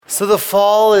So the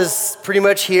fall is pretty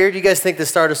much here. Do you guys think the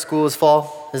start of school is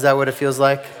fall? Is that what it feels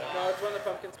like? No, it's when the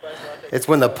pumpkin spice latte. It's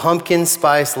when the pumpkin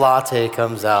spice latte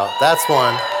comes out. That's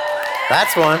one.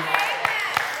 That's one.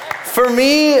 For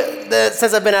me,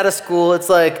 since I've been out of school, it's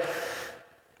like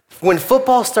when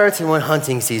football starts and when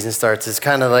hunting season starts, it's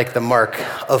kind of like the mark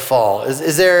of fall.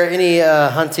 Is there any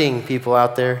hunting people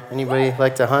out there? Anybody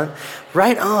like to hunt?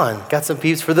 Right on. Got some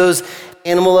peeps. For those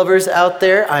animal lovers out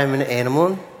there, I'm an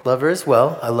animal lover as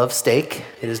well. I love steak.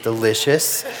 It is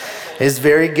delicious. It's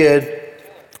very good.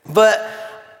 But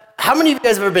how many of you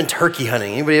guys have ever been turkey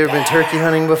hunting? Anybody ever been turkey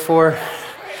hunting before?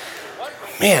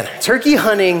 Man, turkey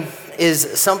hunting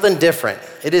is something different.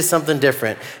 It is something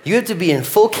different. You have to be in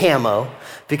full camo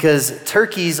because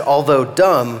turkeys, although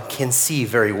dumb, can see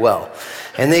very well.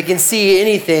 And they can see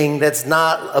anything that's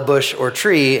not a bush or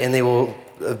tree, and they will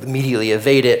immediately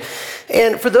evade it.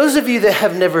 And for those of you that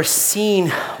have never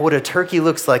seen what a turkey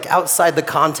looks like outside the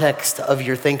context of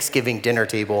your Thanksgiving dinner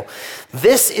table,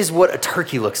 this is what a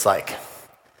turkey looks like.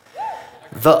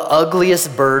 The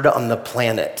ugliest bird on the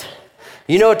planet.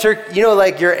 You know,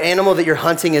 like your animal that you're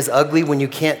hunting is ugly when you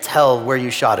can't tell where you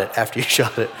shot it after you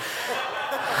shot it.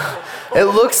 It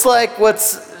looks like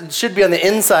should be on the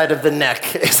inside of the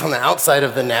neck is on the outside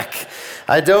of the neck.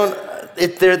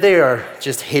 They are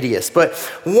just hideous. But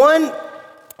it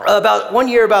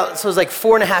was like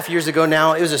 4.5 years ago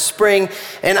now, it was a spring,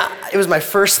 and it was my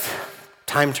first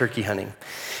time turkey hunting.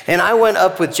 And I went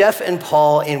up with Jeff and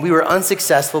Paul, and we were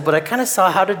unsuccessful, but I kind of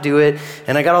saw how to do it,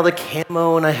 and I got all the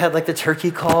camo, and I had like the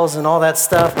turkey calls and all that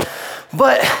stuff.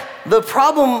 But the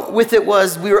problem with it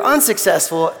was we were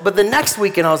unsuccessful, but the next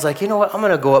weekend I was like, you know what, I'm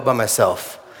gonna go up by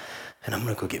myself, and I'm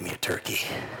gonna go get me a turkey.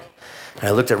 And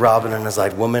I looked at Robin and I was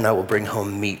like, woman, I will bring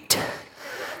home meat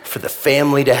for the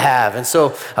family to have. And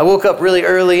so I woke up really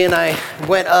early and I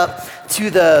went up to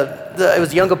it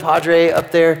was Yunga Padre up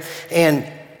there, and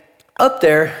up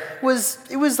there it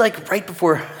was like right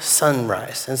before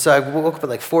sunrise. And so I woke up at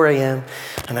like 4 a.m.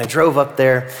 and I drove up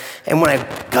there. And when I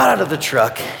got out of the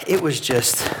truck, it was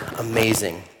just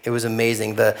amazing. It was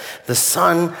amazing. The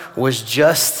sun was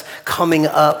just coming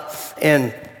up,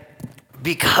 and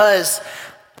because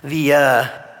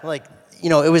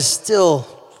it was still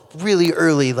really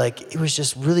early, like it was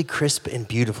just really crisp and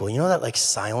beautiful. You know that like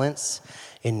silence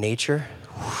in nature?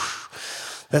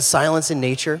 That silence in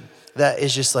nature that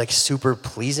is just like super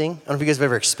pleasing. I don't know if you guys have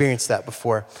ever experienced that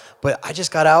before, but I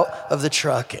just got out of the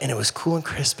truck and it was cool and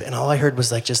crisp, and all I heard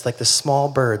was like just like the small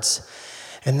birds.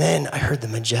 And then I heard the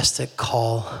majestic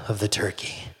call of the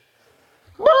turkey.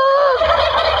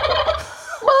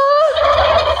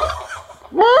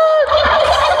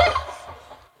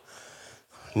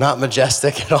 Not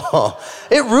majestic at all.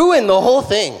 It ruined the whole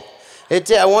thing. It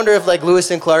did. I wonder if like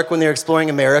Lewis and Clark, when they were exploring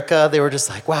America, they were just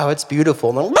like, wow, it's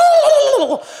beautiful. And then,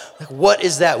 like, what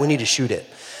is that? We need to shoot it.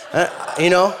 You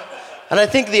know? And I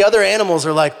think the other animals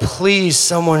are like, please,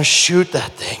 someone shoot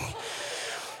that thing.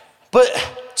 But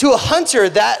to a hunter,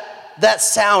 that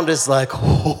sound is like,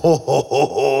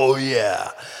 oh,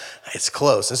 yeah, it's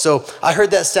close. And so I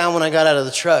heard that sound when I got out of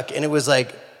the truck, and it was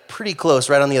like pretty close,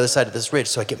 right on the other side of this ridge.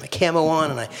 So I get my camo on,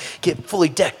 and I get fully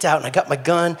decked out, and I got my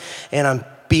gun, and I'm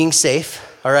being safe,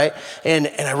 all right? And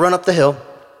I run up the hill,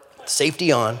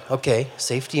 safety on, okay,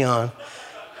 safety on.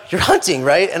 You're hunting,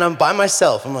 right? And I'm by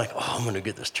myself. I'm like, oh, I'm gonna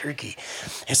get this turkey.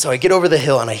 And so I get over the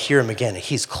hill, and I hear him again, and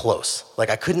he's close. Like,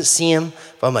 I couldn't see him,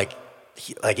 but I'm like,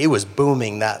 it was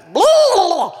booming, that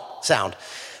sound.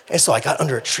 And so I got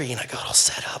under a tree, and I got all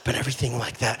set up and everything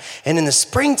like that. And in the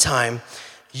springtime,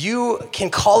 you can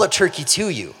call a turkey to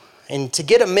you. And to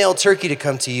get a male turkey to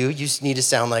come to you, you just need to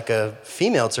sound like a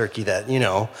female turkey that,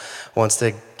 wants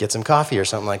to get some coffee or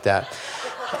something like that.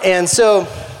 And so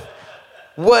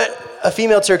what a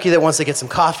female turkey that wants to get some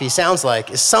coffee sounds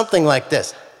like is something like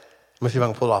this. Let me see if I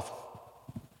can pull it off.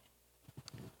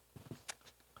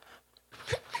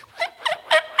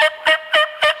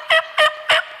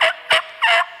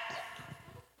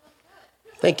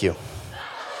 Thank you.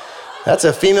 That's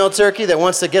a female turkey that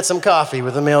wants to get some coffee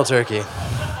with a male turkey.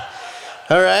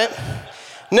 All right?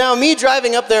 Now, me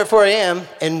driving up there at 4 a.m.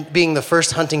 and being the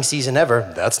first hunting season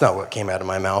ever, that's not what came out of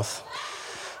my mouth.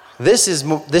 This is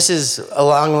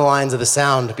along the lines of the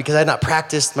sound, because I had not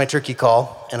practiced my turkey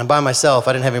call, and I'm by myself.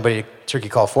 I didn't have anybody to turkey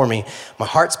call for me. My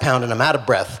heart's pounding. I'm out of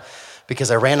breath because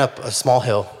I ran up a small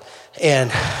hill, and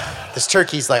this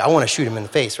turkey's like, I want to shoot him in the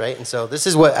face, right? And so this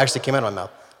is what actually came out of my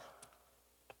mouth.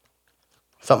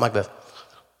 Something like this.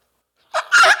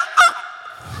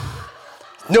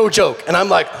 No joke. And I'm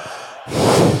like,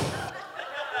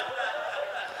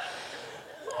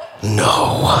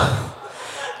 no.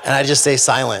 And I just stay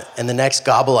silent. And the next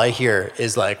gobble I hear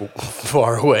is like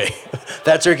far away.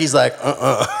 That turkey's like,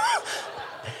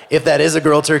 If that is a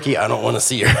girl turkey, I don't want to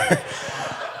see her.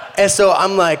 And so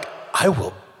I'm like, I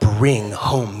will bring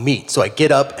home meat. So I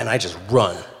get up and I just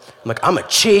run. I'm like, I'm gonna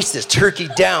chase this turkey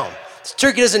down. This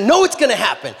turkey doesn't know what's gonna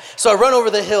happen. So I run over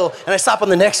the hill and I stop on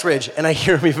the next ridge and I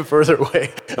hear him even further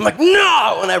away. I'm like,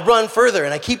 no! And I run further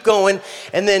and I keep going.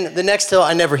 And then the next hill,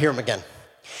 I never hear him again.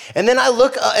 And then I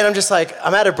look and I'm just like,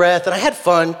 I'm out of breath. And I had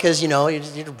fun because,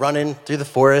 you're running through the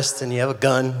forest and you have a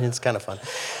gun. And it's kind of fun.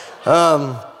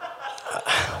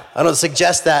 I don't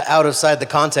suggest that outside the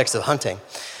context of hunting.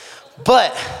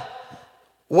 But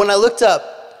when I looked up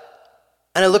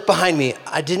and I looked behind me,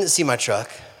 I didn't see my truck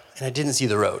and I didn't see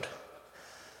the road.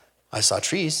 I saw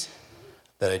trees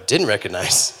that I didn't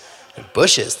recognize and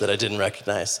bushes that I didn't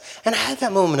recognize. And I had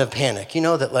that moment of panic,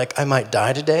 that like I might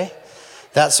die today.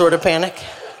 That sort of panic.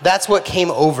 That's what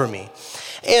came over me.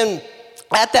 And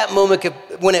at that moment,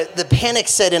 when the panic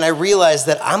set in, I realized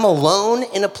that I'm alone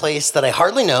in a place that I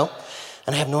hardly know,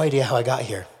 and I have no idea how I got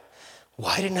here.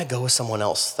 Why didn't I go with someone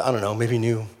else? I don't know, maybe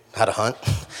knew how to hunt.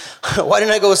 Why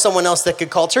didn't I go with someone else that could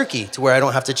call turkey to where I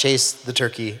don't have to chase the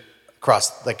turkey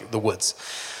across like the woods?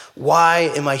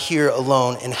 Why am I here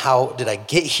alone, and how did I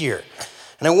get here?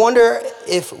 And I wonder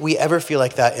if we ever feel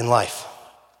like that in life.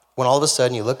 When all of a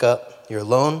sudden you look up, you're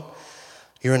alone,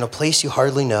 you're in a place you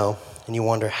hardly know, and you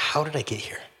wonder, how did I get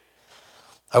here?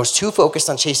 I was too focused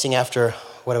on chasing after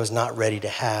what I was not ready to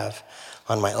have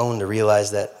on my own to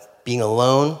realize that being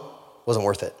alone wasn't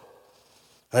worth it.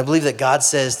 And I believe that God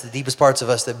says to the deepest parts of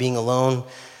us that being alone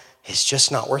is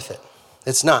just not worth it.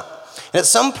 It's not. And at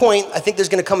some point, I think there's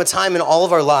gonna come a time in all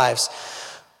of our lives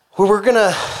where we're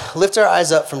gonna lift our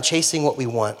eyes up from chasing what we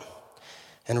want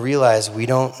and realize we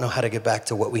don't know how to get back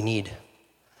to what we need.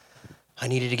 I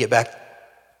needed to get back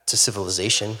to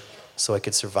civilization so I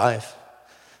could survive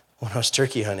when I was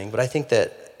turkey hunting. But I think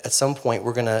that at some point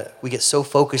we get so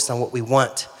focused on what we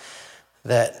want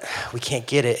that we can't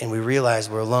get it, and we realize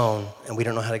we're alone and we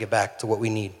don't know how to get back to what we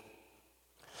need.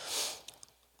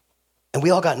 And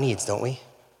we all got needs, don't we?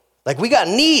 Like, we got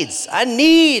needs. I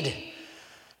need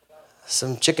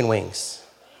some chicken wings,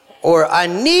 or I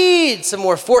need some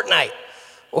more Fortnite,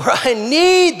 or I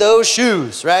need those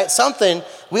shoes, right? Something.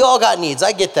 We all got needs.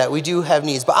 I get that. We do have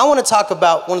needs. But I want to talk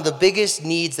about one of the biggest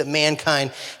needs that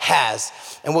mankind has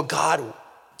and what God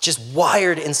just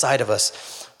wired inside of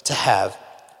us to have.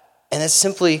 And it's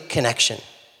simply connection.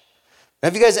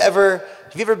 Now, have you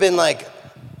ever been like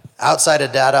outside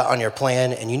of data on your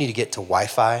plan and you need to get to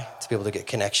Wi-Fi to be able to get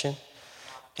connection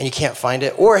and you can't find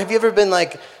it? Or have you ever been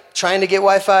like trying to get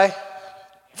Wi-Fi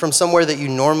from somewhere that you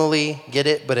normally get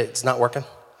it, but it's not working?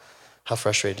 How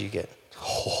frustrated do you get?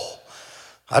 Oh,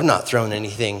 I've not thrown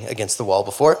anything against the wall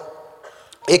before.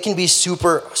 It can be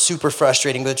super, super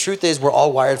frustrating, but the truth is we're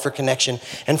all wired for connection.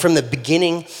 And from the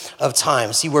beginning of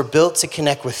time, see, we're built to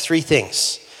connect with three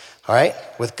things, all right?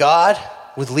 With God,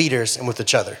 with leaders, and with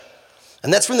each other.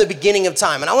 And that's from the beginning of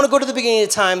time. And I want to go to the beginning of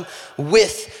time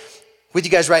with you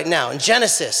guys right now. In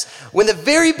Genesis, when the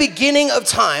very beginning of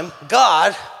time,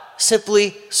 God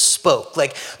simply spoke.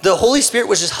 Like the Holy Spirit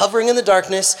was just hovering in the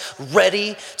darkness,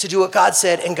 ready to do what God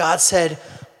said. And God said,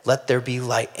 let there be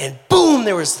light. And boom,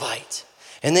 there was light.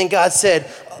 And then God said,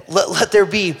 let there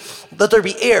be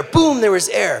air. Boom, there was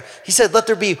air. He said, let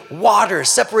there be water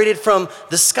separated from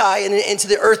the sky and into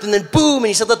the earth. And then boom, and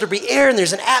he said, let there be air, and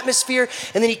there's an atmosphere.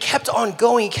 And then he kept on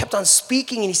going, he kept on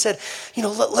speaking, and he said,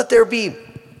 let there be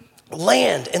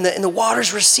land, and the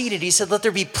waters receded. He said, let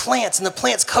there be plants, and the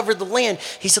plants covered the land.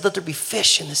 He said, let there be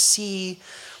fish in the sea,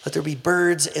 let there be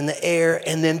birds in the air.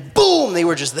 And then boom, they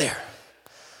were just there.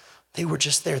 They were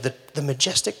just there. The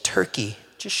majestic turkey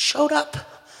just showed up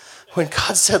when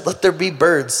God said, let there be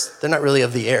birds. They're not really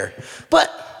of the air, but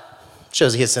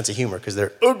shows he has a sense of humor because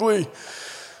they're ugly.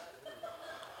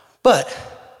 But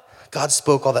God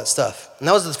spoke all that stuff. And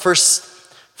that was the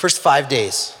first 5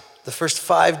 days. The first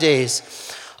 5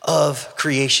 days of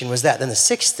creation was that. Then the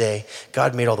sixth day,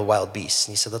 God made all the wild beasts.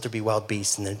 And he said, let there be wild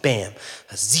beasts. And then bam,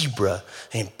 a zebra,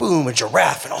 and boom, a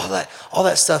giraffe, and all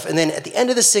that stuff. And then at the end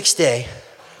of the sixth day,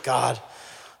 God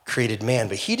created man,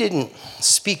 but he didn't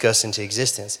speak us into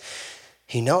existence.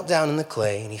 He knelt down in the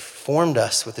clay and he formed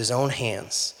us with his own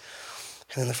hands.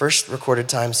 And then the first recorded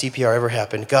time CPR ever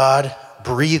happened, God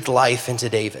breathed life into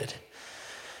David.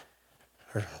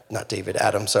 Or not David,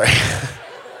 Adam, sorry.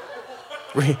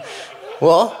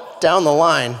 Well, down the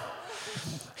line,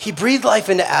 he breathed life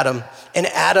into Adam, and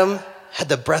Adam had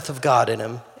the breath of God in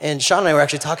him. And Sean and I were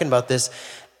actually talking about this.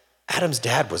 Adam's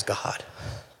dad was God.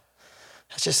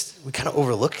 We kind of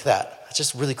overlooked that. That's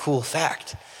just a really cool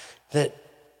fact that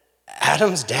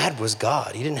Adam's dad was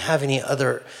God. He didn't have any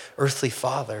other earthly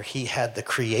father. He had the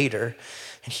creator,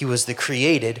 and he was the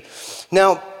created.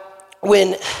 Now,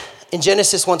 in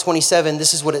Genesis 1:27,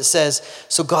 this is what it says.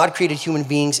 So God created human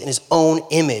beings in his own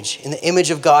image. In the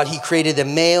image of God, he created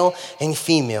them, male and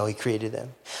female, he created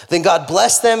them. Then God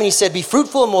blessed them and he said, be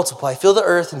fruitful and multiply, fill the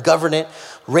earth and govern it,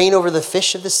 reign over the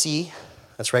fish of the sea.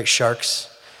 That's right, sharks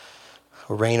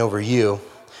will reign over you.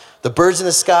 The birds in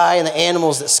the sky and the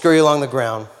animals that scurry along the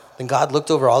ground. Then God looked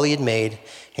over all he had made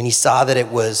and he saw that it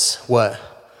was what?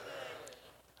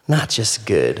 Not just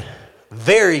good,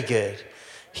 very good.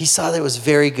 He saw that it was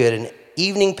very good, and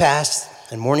evening passed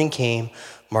and morning came,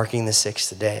 marking the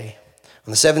sixth day.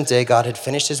 On the seventh day, God had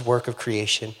finished his work of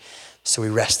creation, so he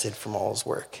rested from all his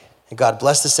work. And God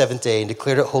blessed the seventh day and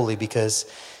declared it holy because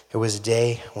it was a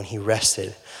day when he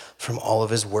rested from all of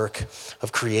his work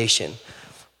of creation.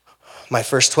 My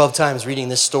first 12 times reading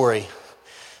this story,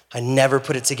 I never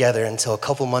put it together until a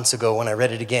couple months ago when I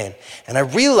read it again. And I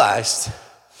realized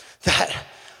that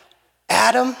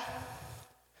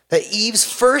Eve's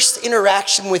first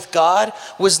interaction with God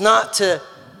was not to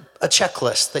a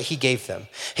checklist that he gave them.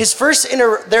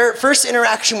 Their first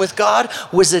interaction with God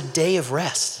was a day of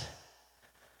rest.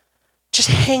 Just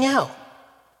hang out.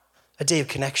 A day of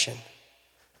connection.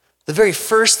 The very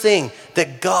first thing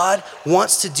that God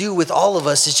wants to do with all of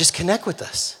us is just connect with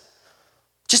us.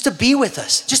 Just to be with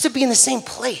us. Just to be in the same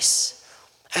place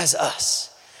as us.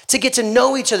 To get to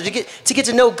know each other, to get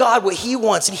to know God, what he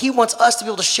wants, and he wants us to be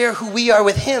able to share who we are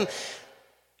with him.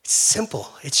 It's simple,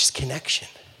 it's just connection.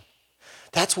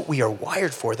 That's what we are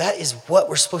wired for. That is what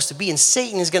we're supposed to be. And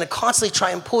Satan is gonna constantly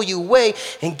try and pull you away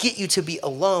and get you to be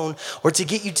alone or to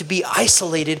get you to be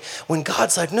isolated when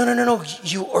God's like, no,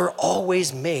 you are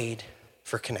always made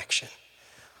for connection.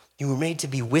 You were made to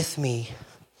be with me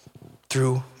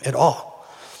through it all.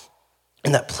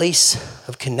 And that place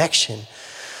of connection,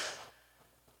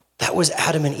 that was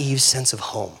Adam and Eve's sense of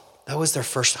home. That was their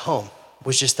first home,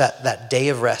 was just that day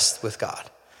of rest with God.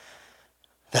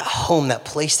 That home, that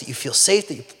place that you feel safe,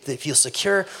 that you feel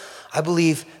secure. I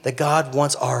believe that God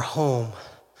wants our home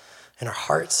in our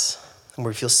hearts, and where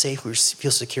we feel safe, we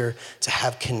feel secure, to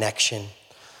have connection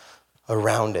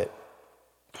around it.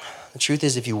 The truth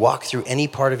is, if you walk through any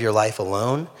part of your life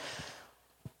alone,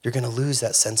 you're gonna lose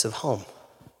that sense of home.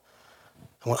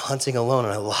 I went hunting alone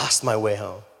and I lost my way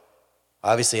home.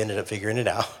 Obviously, I ended up figuring it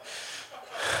out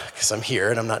because I'm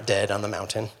here and I'm not dead on the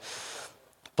mountain.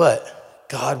 But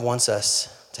God wants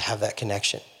us to have that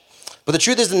connection. But the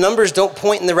truth is, the numbers don't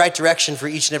point in the right direction for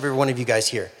each and every one of you guys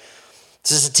here.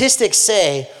 So statistics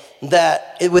say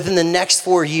that within the next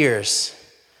 4 years,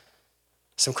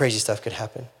 some crazy stuff could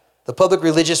happen. The Public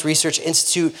Religious Research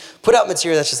Institute put out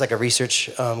material, that's just like a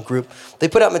research group. They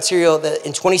put out material that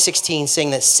in 2016 saying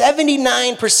that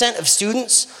 79% of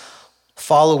students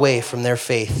fall away from their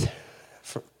faith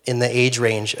in the age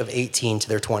range of 18 to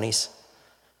their 20s.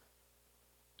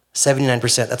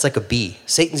 79%, that's like a B.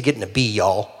 Satan's getting a B,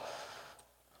 y'all,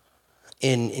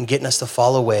 in getting us to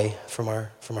fall away from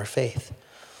our faith.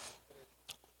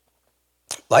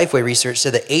 Lifeway research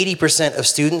said that 80% of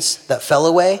students that fell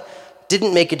away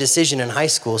didn't make a decision in high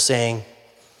school saying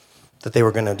that they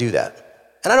were gonna do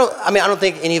that. And I don't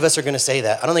think any of us are gonna say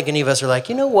that. I don't think any of us are like,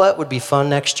 you know what would be fun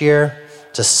next year?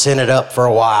 To sin it up for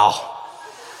a while.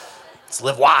 Let's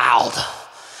live wild.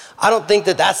 I don't think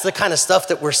that that's the kind of stuff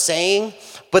that we're saying,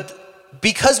 but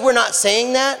because we're not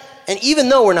saying that, and even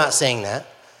though we're not saying that,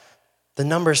 the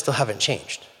numbers still haven't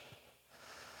changed.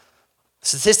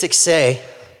 Statistics say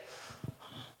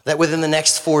that within the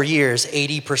next 4 years,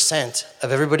 80%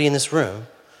 of everybody in this room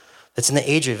that's in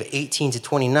the age of 18 to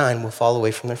 29 will fall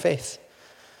away from their faith.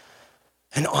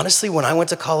 And honestly, when I went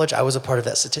to college, I was a part of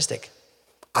that statistic.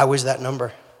 I was that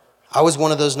number. I was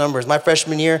one of those numbers. My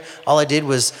freshman year, all I did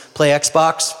was play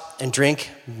Xbox and drink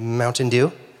Mountain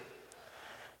Dew,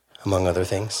 among other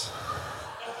things.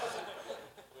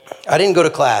 I didn't go to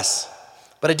class,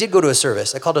 but I did go to a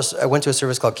service. I went to a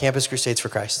service called Campus Crusades for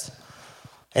Christ.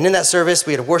 And in that service,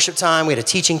 we had a worship time, we had a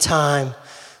teaching time.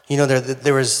 You know,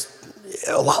 there was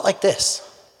a lot like this.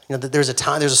 You know, there's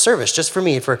a service just for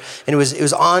me, and it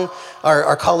was on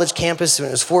our college campus, and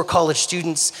it was for college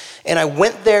students. And I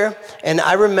went there, and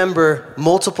I remember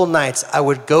multiple nights I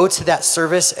would go to that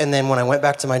service, and then when I went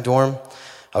back to my dorm,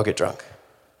 I would get drunk.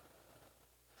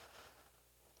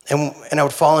 And I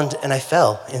would and I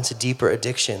fell into deeper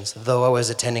addictions. Though I was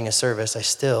attending a service, I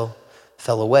still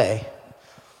fell away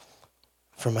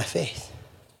from my faith.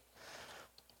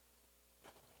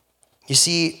 You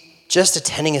see, just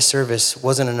attending a service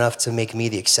wasn't enough to make me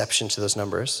the exception to those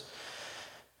numbers.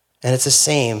 And it's the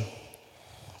same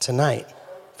tonight.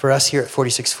 For us here at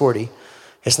 4640,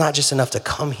 It's not just enough to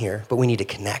come here, but we need to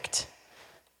connect.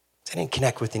 I didn't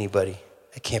connect with anybody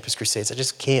at Campus Crusades.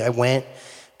 I went,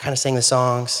 kind of sang the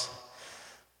songs,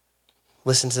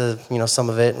 listened to, some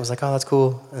of it and was like, oh, that's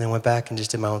cool. And then went back and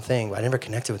just did my own thing. But I never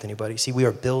connected with anybody. See, we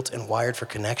are built and wired for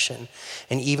connection.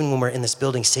 And even when we're in this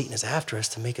building, Satan is after us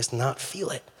to make us not feel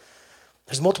it.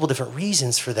 There's multiple different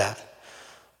reasons for that.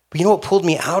 But you know what pulled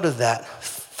me out of that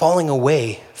falling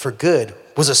away for good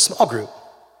was a small group.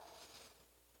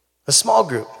 A small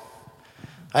group.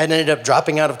 I had ended up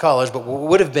dropping out of college, but what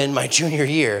would have been my junior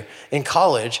year in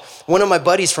college, one of my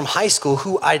buddies from high school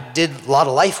who I did a lot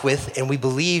of life with, and we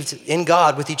believed in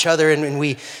God with each other, and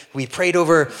we prayed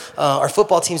over our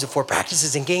football teams before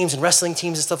practices and games and wrestling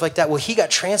teams and stuff like that. Well, he got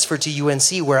transferred to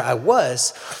UNC where I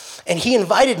was, and he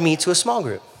invited me to a small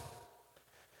group.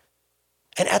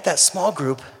 And at that small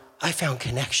group, I found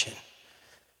connection.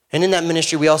 And in that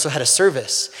ministry, we also had a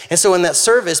service. And so in that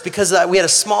service, because we had a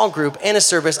small group and a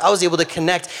service, I was able to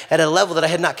connect at a level that I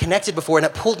had not connected before. And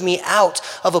it pulled me out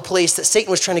of a place that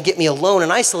Satan was trying to get me alone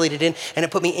and isolated in. And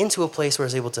it put me into a place where I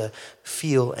was able to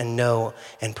feel and know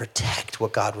and protect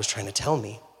what God was trying to tell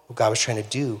me, what God was trying to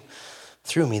do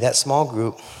through me. That small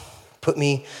group put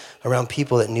me around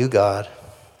people that knew God,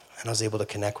 and I was able to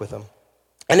connect with them.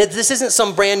 And this isn't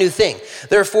some brand new thing.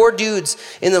 There are 4 dudes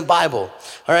in the Bible,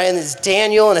 all right? And it's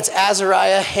Daniel, and it's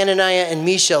Azariah, Hananiah, and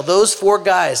Mishael. Those 4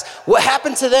 guys, what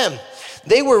happened to them?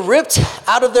 They were ripped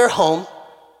out of their home.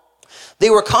 They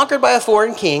were conquered by a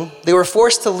foreign king. They were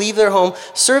forced to leave their home,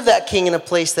 serve that king in a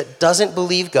place that doesn't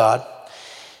believe God,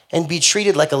 and be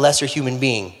treated like a lesser human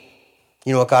being.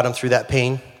 You know what got them through that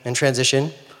pain and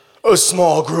transition? A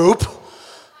small group.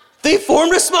 They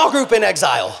formed a small group in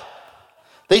exile.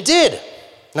 They did.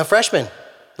 Now, freshmen,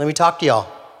 let me talk to y'all.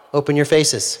 Open your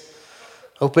faces.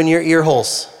 Open your ear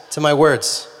holes to my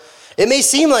words. It may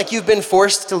seem like you've been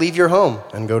forced to leave your home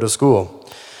and go to school,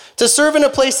 to serve in a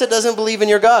place that doesn't believe in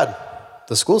your God,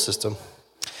 the school system,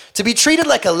 to be treated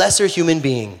like a lesser human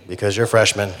being because you're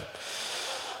freshmen.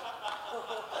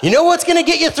 You know what's gonna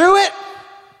get you through it?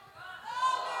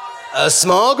 A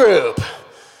small group.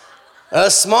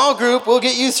 A small group will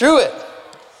get you through it.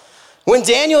 When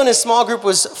Daniel and his small group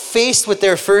was faced with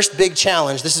their first big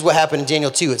challenge, this is what happened in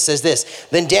Daniel 2. It says this: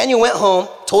 Then Daniel went home,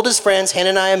 told his friends,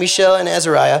 Hananiah, Mishael, and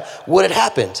Azariah, what had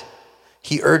happened.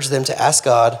 He urged them to ask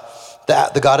God,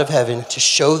 the God of heaven, to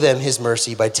show them his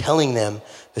mercy by telling them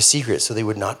the secret so they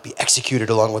would not be executed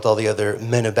along with all the other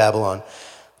men of Babylon.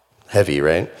 Heavy,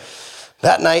 right?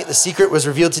 That night, the secret was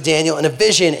revealed to Daniel in a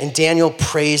vision, and Daniel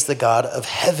praised the God of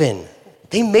heaven.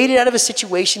 They made it out of a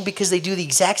situation because they do the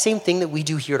exact same thing that we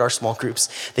do here at our small groups.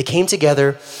 They came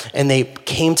together and they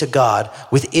came to God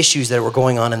with issues that were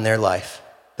going on in their life,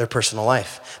 their personal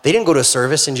life. They didn't go to a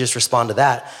service and just respond to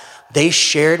that. They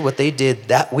shared what they did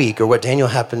that week, or what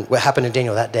happened to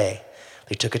Daniel that day.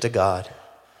 They took it to God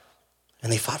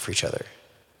and they fought for each other.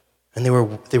 And they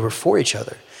were for each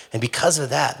other. And because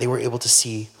of that, they were able to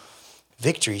see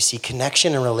victory, see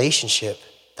connection and relationship.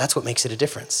 That's what makes it a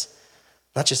difference.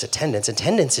 Not just attendance.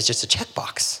 Attendance is just a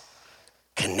checkbox.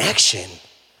 Connection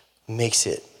makes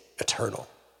it eternal.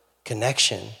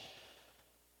 Connection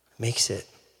makes it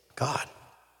God.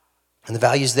 And the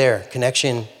value's there.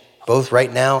 Connection both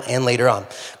right now and later on.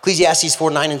 Ecclesiastes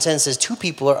 4:9-10 says, 2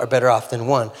 people are better off than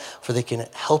one, for they can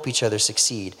help each other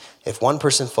succeed. If one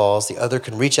person falls, the other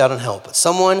can reach out and help. But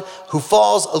someone who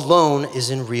falls alone is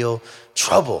in real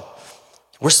trouble.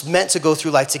 We're meant to go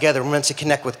through life together. We're meant to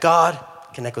connect with God,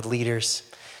 connect with leaders,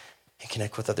 and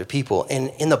connect with other people.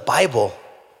 And in the Bible,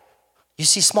 you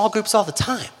see small groups all the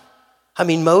time. I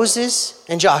mean, Moses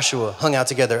and Joshua hung out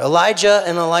together. Elijah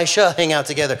and Elisha hang out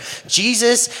together.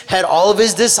 Jesus had all of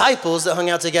his disciples that hung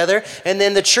out together. And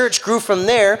then the church grew from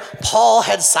there. Paul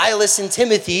had Silas and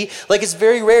Timothy. Like, it's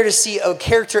very rare to see a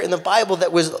character in the Bible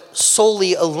that was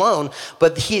solely alone.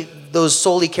 But those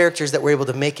solely characters that were able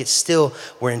to make it still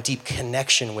were in deep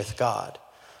connection with God.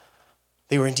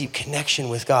 They were in deep connection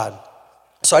with God.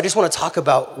 So I just want to talk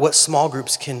about what small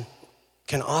groups can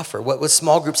offer, what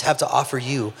small groups have to offer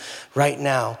you right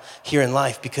now here in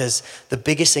life, because the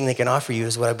biggest thing they can offer you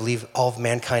is what I believe all of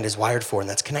mankind is wired for, and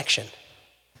that's connection.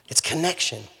 It's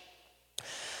connection.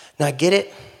 Now, I get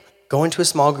it. Going to a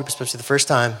small group, especially the first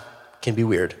time, can be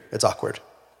weird. It's awkward.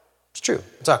 It's true.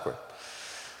 It's awkward.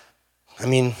 I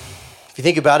mean, if you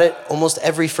think about it, almost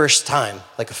every first time,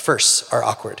 like firsts, are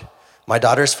awkward. My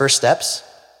daughter's first steps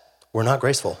were not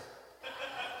graceful.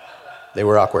 They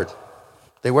were awkward.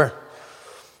 They were.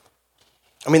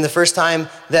 I mean, the first time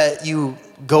that you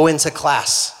go into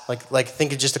class, like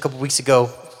think of just a couple weeks ago,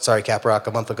 sorry, Cap Rock,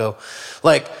 a month ago,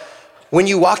 like when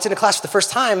you walked into class for the first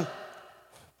time,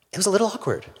 it was a little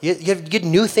awkward. You had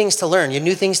new things to learn. You had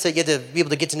new things to get to be able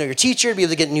to get to know your teacher, be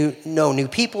able to get know new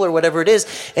people or whatever it is.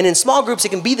 And in small groups, it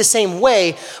can be the same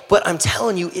way, but I'm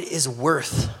telling you, it is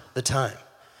worth the time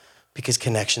because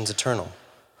connection's eternal.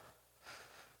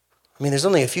 I mean, there's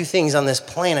only a few things on this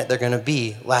planet that are going to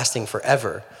be lasting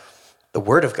forever. The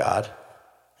Word of God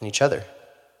and each other.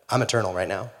 I'm eternal right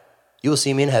now. You will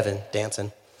see me in heaven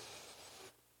dancing.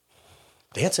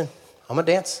 Dancing. I'm gonna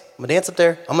dance. I'm gonna dance up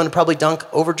there. I'm gonna probably dunk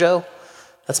over Joe.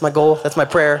 That's my goal. That's my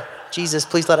prayer. Jesus,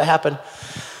 please let it happen.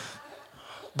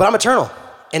 But I'm eternal.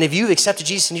 And if you've accepted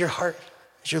Jesus into your heart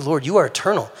as your Lord, you are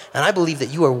eternal. And I believe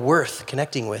that you are worth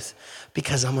connecting with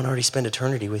because I'm gonna already spend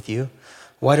eternity with you.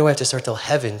 Why do I have to start till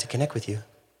heaven to connect with you?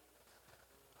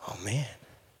 Oh man,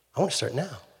 I wanna start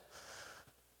now.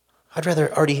 I'd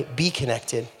rather already be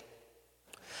connected.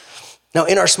 Now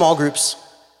in our small groups,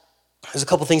 there's a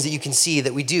couple things that you can see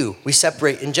that we do. We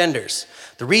separate in genders.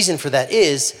 The reason for that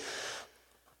is,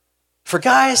 for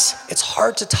guys, it's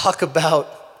hard to talk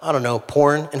about,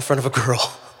 porn in front of a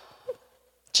girl.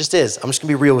 It just is. I'm just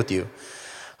gonna be real with you.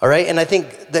 All right, and I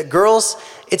think that girls,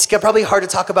 it's probably hard to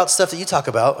talk about stuff that you talk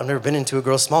about. I've never been into a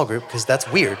girls' small group because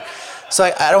that's weird. So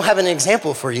I don't have an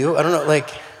example for you. I don't know,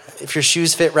 if your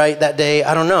shoes fit right that day,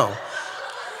 I don't know.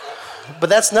 But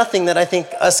that's nothing that I think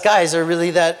us guys are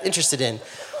really that interested in.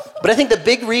 But I think the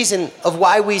big reason of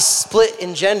why we split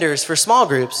in genders for small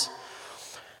groups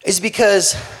is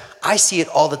because I see it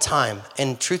all the time.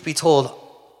 And truth be told,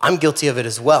 I'm guilty of it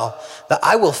as well. That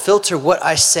I will filter what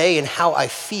I say and how I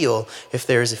feel if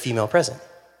there is a female present.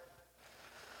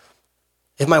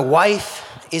 If my wife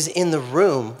is in the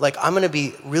room, I'm gonna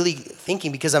be really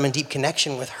thinking, because I'm in deep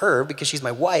connection with her, because she's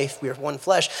my wife, we are one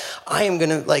flesh, I am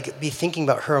gonna be thinking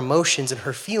about her emotions and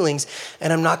her feelings,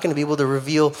 and I'm not gonna be able to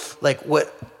reveal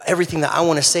everything that I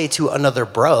wanna say to another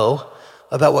bro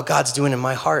about what God's doing in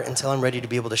my heart until I'm ready to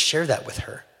be able to share that with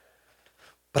her.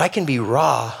 But I can be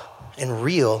raw and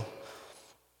real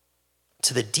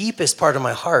to the deepest part of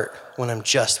my heart when I'm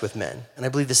just with men. And I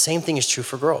believe the same thing is true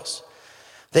for girls.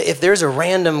 That if there's a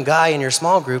random guy in your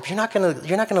small group, you're not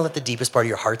gonna let the deepest part of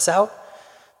your hearts out,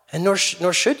 and nor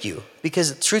should you,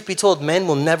 because truth be told, men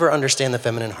will never understand the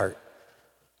feminine heart,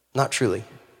 not truly.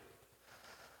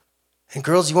 And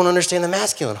girls, you won't understand the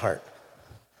masculine heart,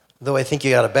 though I think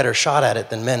you got a better shot at it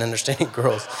than men understanding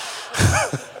girls.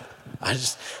 I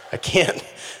can't.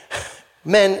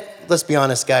 Men, let's be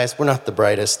honest, guys, we're not the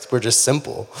brightest. We're just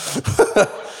simple.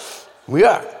 We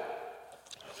are.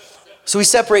 So we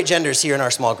separate genders here in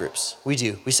our small groups. We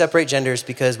do. We separate genders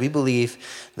because we believe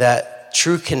that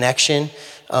true connection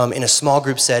in a small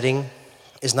group setting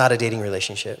is not a dating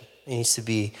relationship. It needs to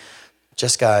be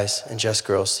just guys and just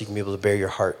girls so you can be able to bear your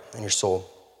heart and your soul.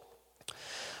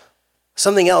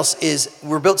 Something else is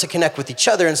we're built to connect with each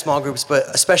other in small groups, but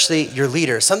especially your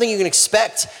leader. Something you can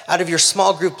expect out of your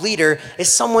small group leader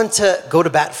is someone to go to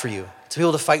bat for you, to be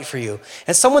able to fight for you,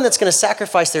 and someone that's gonna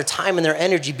sacrifice their time and their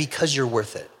energy because you're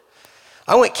worth it.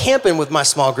 I went camping with my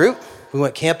small group. We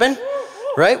went camping,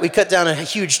 right? We cut down a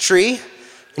huge tree,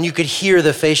 and you could hear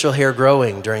the facial hair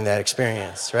growing during that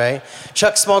experience, right?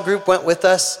 Chuck's small group went with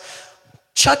us.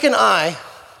 Chuck and I,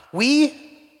 we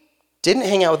didn't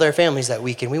hang out with our families that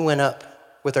weekend. We went up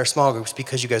with our small groups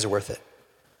because you guys are worth it.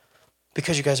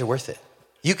 Because you guys are worth it.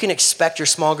 You can expect your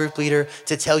small group leader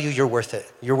to tell you you're worth it.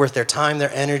 You're worth their time,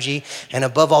 their energy, and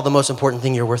above all, the most important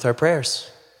thing, you're worth our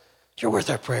prayers. You're worth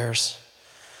our prayers.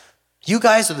 You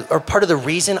guys are part of the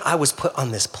reason I was put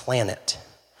on this planet.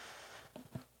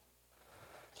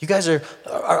 You guys are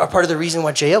part of the reason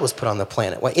why JL was put on the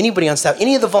planet, why anybody on staff,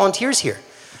 any of the volunteers here.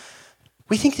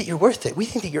 We think that you're worth it. We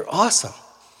think that you're awesome.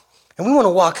 And we want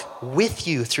to walk with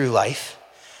you through life.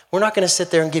 We're not going to sit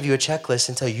there and give you a checklist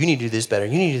and tell you need to do this better,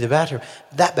 you need to do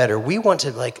that better. We want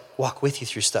to walk with you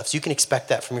through stuff. So you can expect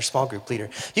that from your small group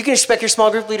leader. You can expect your small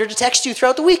group leader to text you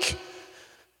throughout the week.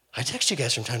 I text you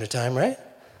guys from time to time, right?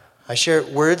 I share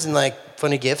words and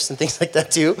funny gifts and things like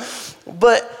that too.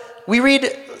 But we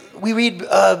read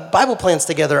Bible plans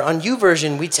together on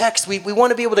YouVersion. We text. We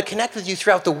want to be able to connect with you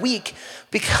throughout the week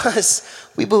because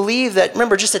we believe that,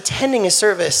 remember, just attending a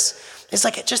service is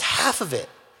just half of it.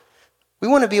 We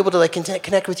want to be able to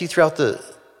connect with you throughout the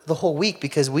whole week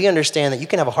because we understand that you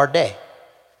can have a hard day.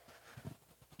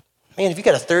 Man, if you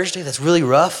got a Thursday that's really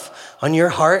rough on your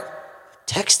heart,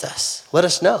 text us. Let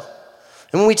us know.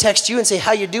 And when we text you and say,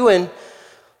 how you doing,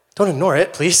 don't ignore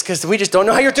it, please, because we just don't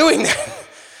know how you're doing that.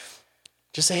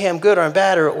 Just say, hey, I'm good or I'm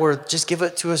bad, or just give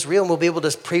it to us real, and we'll be able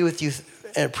to pray with you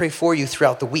and pray for you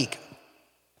throughout the week.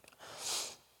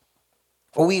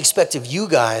 What we expect of you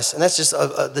guys, and that's just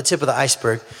the tip of the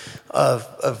iceberg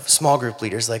of small group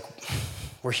leaders,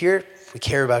 we're here we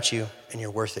care about you, and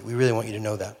you're worth it. We really want you to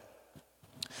know that.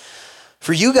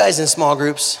 For you guys in small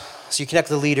groups, so you connect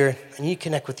with the leader, and you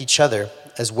connect with each other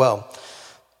as well.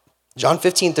 John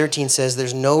 15:13 says,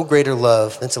 there's no greater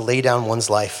love than to lay down one's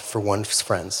life for one's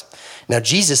friends. Now,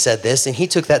 Jesus said this, and he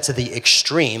took that to the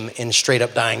extreme in straight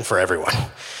up dying for everyone.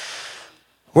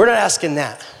 We're not asking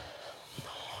that.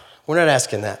 We're not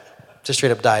asking that, to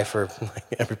straight up die for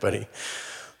everybody.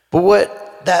 But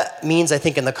what that means, I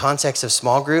think, in the context of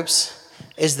small groups,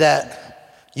 is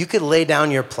that you could lay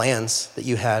down your plans that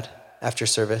you had after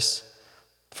service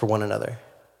for one another.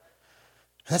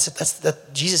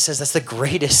 Jesus says that's the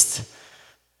greatest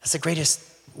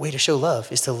way to show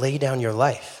love, is to lay down your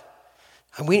life.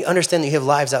 And we understand that you have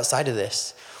lives outside of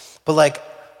this. But like,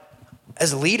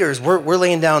 as leaders, we're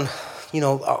laying down,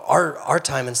 our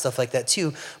time and stuff like that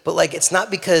too. But like, it's not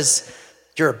because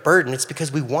you're a burden, it's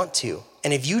because we want to.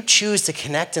 And if you choose to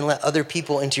connect and let other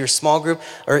people into your small group,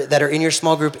 or that are in your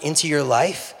small group, into your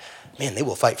life, man, they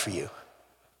will fight for you.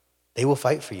 They will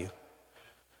fight for you.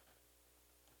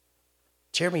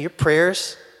 Jeremy, your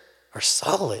prayers are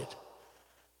solid.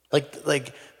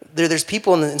 Like there's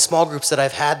people in small groups that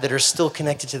I've had that are still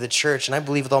connected to the church, and I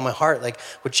believe with all my heart, like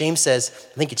what James says,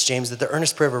 I think it's James, that the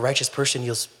earnest prayer of a righteous person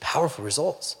yields powerful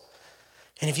results.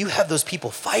 And if you have those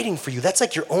people fighting for you, that's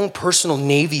like your own personal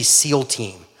Navy SEAL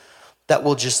team that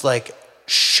will just like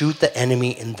shoot the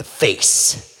enemy in the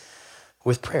face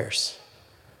with prayers.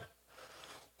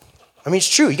 I mean,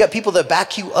 it's true. You got people that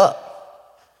back you up.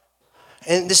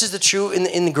 And this is the true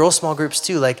in the girl small groups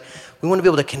too. Like, we want to be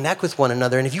able to connect with one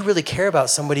another. And if you really care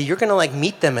about somebody, you're going to like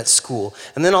meet them at school.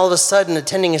 And then all of a sudden,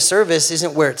 attending a service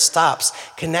isn't where it stops.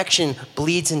 Connection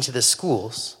bleeds into the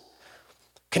schools.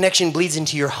 Connection bleeds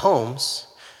into your homes.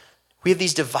 We have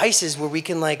these devices where we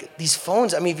can these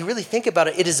phones. I mean, if you really think about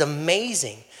it, it is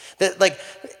amazing that like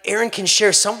Aaron can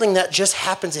share something that just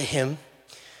happened to him,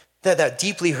 that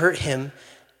deeply hurt him.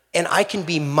 And I could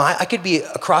be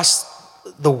across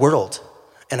the world,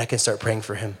 and I can start praying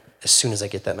for him as soon as I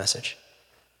get that message.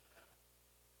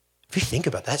 If you think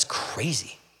about that, that's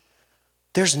crazy.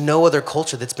 There's no other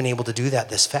culture that's been able to do that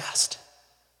this fast.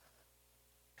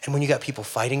 And when you got people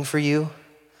fighting for you,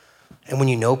 and when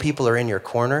you know people are in your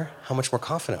corner, how much more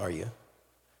confident are you?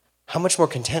 How much more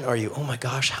content are you? Oh my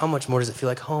gosh, how much more does it feel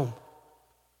like home?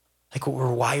 Like what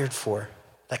we're wired for.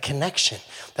 That connection.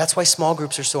 That's why small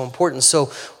groups are so important. So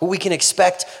what we can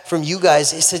expect from you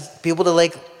guys is to be able to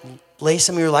lay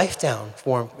some of your life down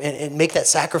for them and make that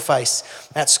sacrifice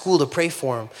at school to pray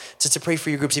for them, to pray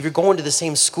for your groups. If you're going to the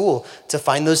same school, to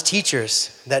find those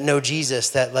teachers that know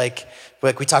Jesus, that like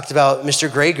we talked about Mr.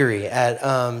 Gregory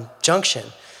at Junction.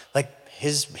 Like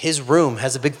his room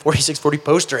has a big 4640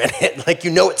 poster in it. Like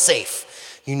it's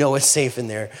safe. It's safe in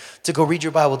there. To go read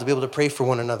your Bible, to be able to pray for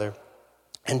one another.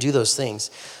 And do those things.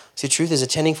 See, the truth is,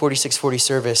 attending 4640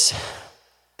 service,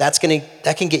 that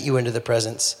can get you into the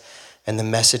presence and the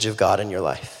message of God in your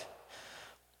life.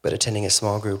 But attending a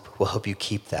small group will help you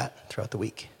keep that throughout the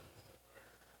week.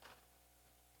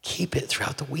 Keep it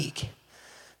throughout the week.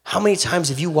 How many times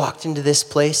have you walked into this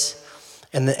place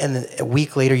and a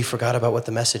week later you forgot about what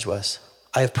the message was?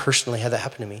 I have personally had that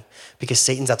happen to me because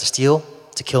Satan's out to steal,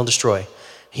 to kill, and destroy.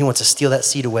 He wants to steal that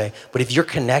seed away. But if you're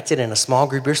connected in a small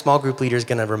group, your small group leader is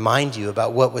going to remind you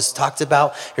about what was talked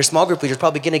about. Your small group leader is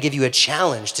probably going to give you a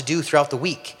challenge to do throughout the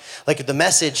week. Like if the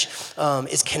message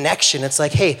is connection, it's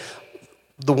like, hey,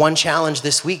 the one challenge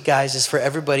this week, guys, is for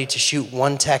everybody to shoot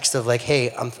one text of like,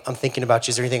 hey, I'm thinking about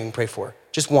you. Is there anything I can pray for?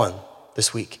 Just one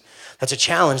this week. That's a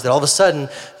challenge that all of a sudden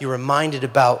you're reminded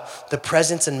about the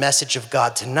presence and message of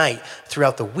God tonight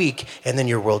throughout the week, and then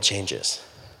your world changes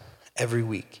every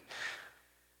week.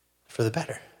 For the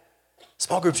better.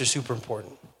 Small groups are super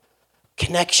important.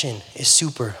 Connection is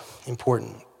super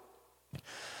important.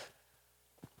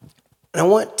 And I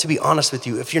want to be honest with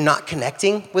you, if you're not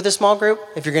connecting with a small group,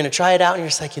 if you're going to try it out and you're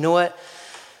just like, you know what?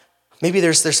 Maybe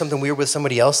there's something weird with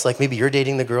somebody else, like maybe you're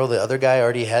dating the girl the other guy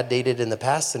already had dated in the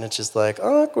past, and it's just like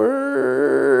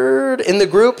awkward in the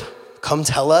group. Come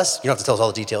tell us. You don't have to tell us all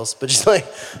the details, but just like,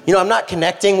 I'm not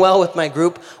connecting well with my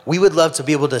group. We would love to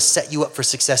be able to set you up for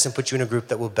success and put you in a group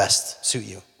that will best suit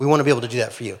you. We want to be able to do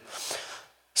that for you.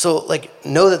 So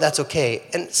know that that's okay.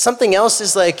 And something else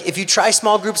is if you try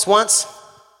small groups once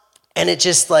and it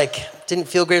just didn't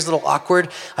feel great, it's a little awkward,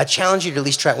 I challenge you to at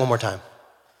least try it one more time.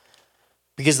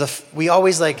 Because we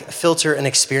always filter an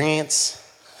experience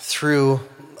through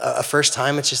a first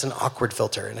time. It's just an awkward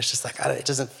filter. And it's just it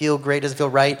doesn't feel great, it doesn't feel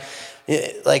right.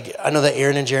 I know that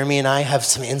Aaron and Jeremy and I have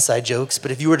some inside jokes,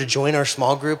 but if you were to join our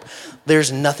small group,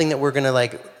 there's nothing that we're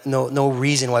gonna no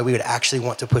reason why we would actually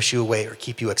want to push you away or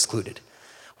keep you excluded.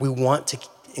 We want to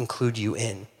include you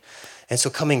in. And so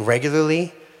coming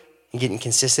regularly and getting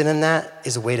consistent in that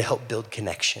is a way to help build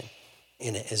connection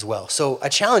in it as well. So I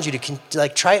challenge you to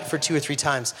try it for 2 or 3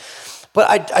 times.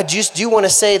 But I just do want to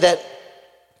say that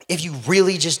if you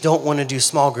really just don't want to do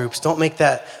small groups, don't make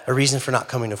that a reason for not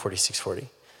coming to 4640.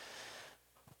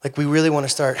 Like, we really want to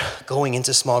start going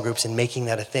into small groups and making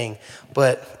that a thing.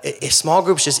 But if small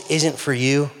groups just isn't for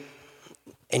you,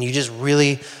 and you just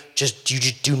really you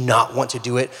just do not want to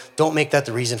do it, don't make that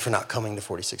the reason for not coming to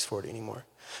 4640 anymore.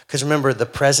 Because remember, the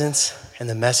presence and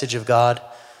the message of God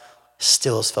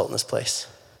still is felt in this place.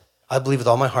 I believe with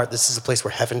all my heart, this is a place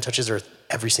where heaven touches earth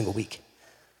every single week.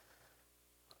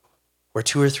 Where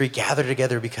 2 or 3 gather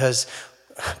together because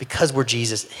we're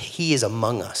Jesus, he is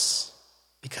among us.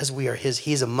 Because we are his,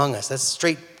 he is among us. That's a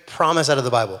straight promise out of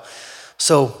the Bible.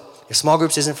 So if small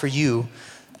groups isn't for you,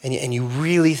 and you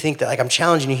really think that, like, I'm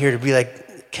challenging you here to be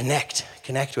like, connect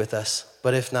with us.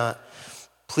 But if not,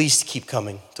 please keep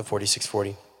coming to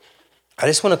 4640. I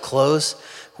just want to close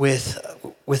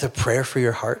with a prayer for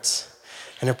your hearts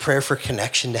and a prayer for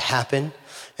connection to happen.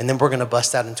 And then we're going to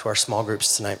bust out into our small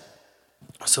groups tonight.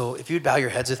 So if you'd bow your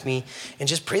heads with me and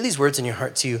just pray these words in your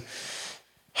heart too.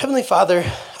 Heavenly Father,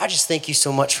 I just thank you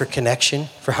so much for connection,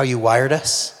 for how you wired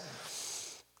us.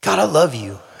 God, I love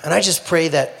you. And I just pray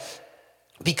that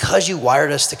because you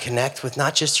wired us to connect with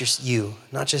not just you,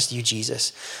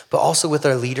 Jesus, but also with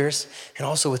our leaders and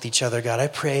also with each other, God, I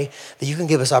pray that you can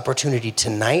give us opportunity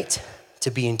tonight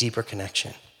to be in deeper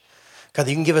connection. God,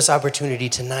 that you can give us opportunity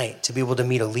tonight to be able to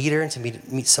meet a leader and to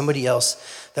meet somebody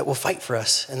else that will fight for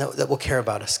us and that will care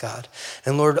about us, God.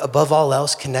 And Lord, above all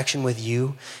else, connection with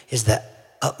you is the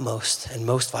utmost and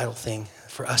most vital thing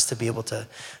for us to be able to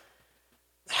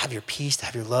have your peace, to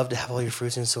have your love, to have all your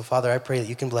fruits. And so, Father, I pray that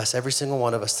you can bless every single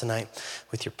one of us tonight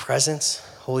with your presence.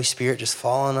 Holy Spirit, just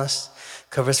fall on us,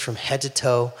 cover us from head to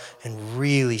toe, and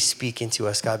really speak into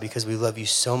us, God, because we love you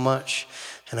so much.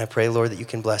 And I pray, Lord, that you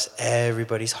can bless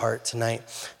everybody's heart tonight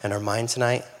and our mind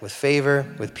tonight with favor,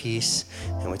 with peace,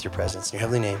 and with your presence. In your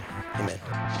heavenly name, amen.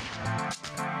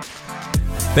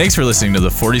 Thanks for listening to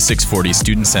the 4640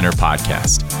 Student Center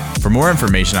podcast. For more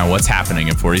information on what's happening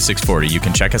in 4640, you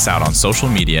can check us out on social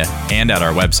media and at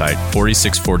our website,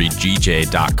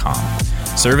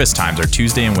 4640gj.com. Service times are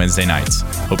Tuesday and Wednesday nights.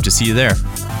 Hope to see you there.